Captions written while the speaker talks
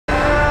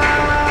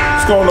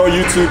What's going on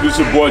YouTube? It's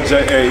your boy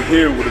J.A.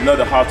 here with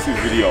another how-to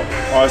video.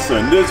 Alright, so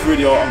in this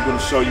video I'm going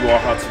to show you all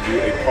how to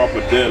do a proper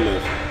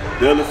deadlift.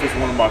 Deadlift is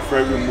one of my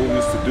favorite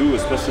movements to do,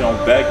 especially on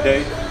back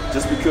day,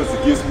 just because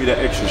it gives me that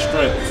extra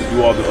strength to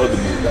do all the other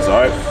movements,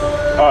 alright?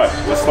 Alright,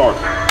 let's start.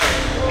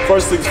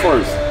 First things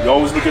first, you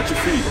always look at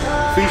your feet.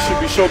 Feet should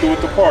be shoulder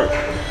width apart.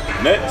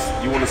 Next,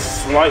 you want to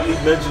slightly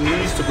bend your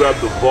knees to grab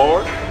the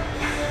bar.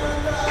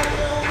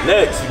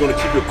 Next, you're going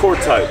to keep your core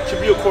tight.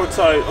 Keeping your core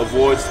tight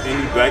avoids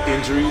any back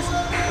injuries.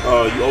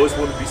 You always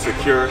want to be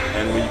secure,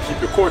 and when you keep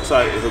your core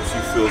tight, it helps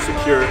you feel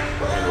secure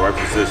in the right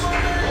position.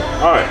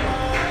 Alright,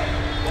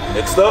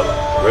 next up,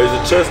 raise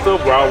your chest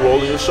up while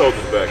rolling your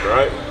shoulders back,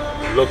 alright?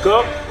 Look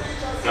up.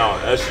 Now,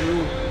 as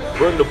you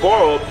bring the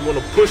bar up, you want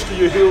to push through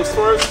your heels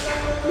first,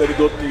 let it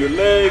go through your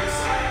legs,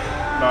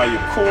 now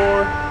your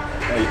core,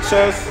 now your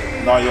chest,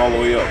 now you're all the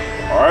way up,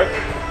 alright?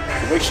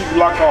 So make sure you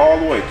lock out all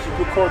the way, keep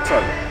your core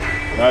tight.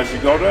 Now as you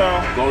go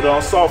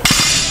down softly,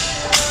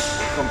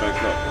 come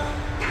back up.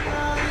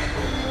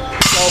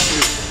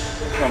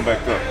 Softly, come back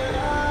up.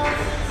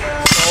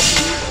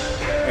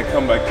 Softly, and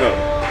come back up.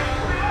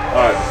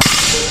 Alright,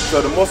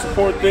 so the most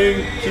important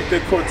thing, keep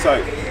that core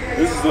tight.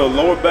 This is a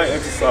lower back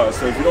exercise,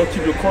 so if you don't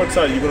keep your core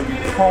tight, you're going to be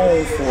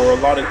prone for a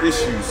lot of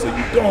issues, so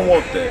you don't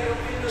want that.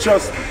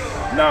 Trust me.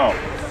 Now,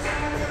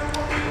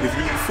 if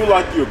you feel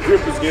like your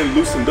grip is getting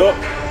loosened up,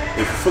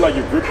 if you feel like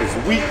your grip is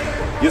weak,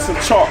 get some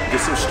chalk, get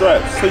some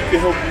straps, so you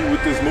can help you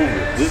with this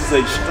movement. This is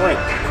a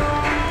strength,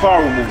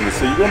 power movement,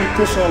 so you're going to be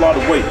pushing a lot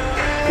of weight,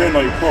 depending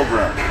on your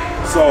program.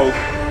 So,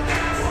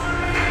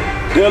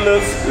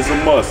 deadlifts is a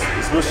must,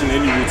 especially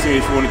in any routine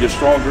if you want to get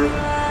stronger.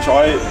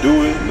 Try it,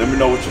 do it, let me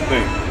know what you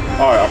think.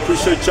 Alright, I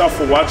appreciate y'all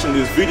for watching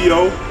this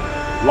video.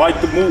 Like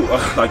the movie,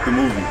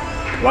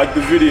 like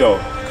the video,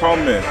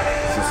 comment,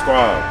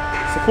 subscribe,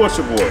 support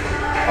your boy.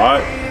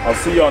 Alright, I'll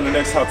see y'all in the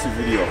next how-to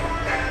video.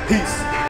 Peace.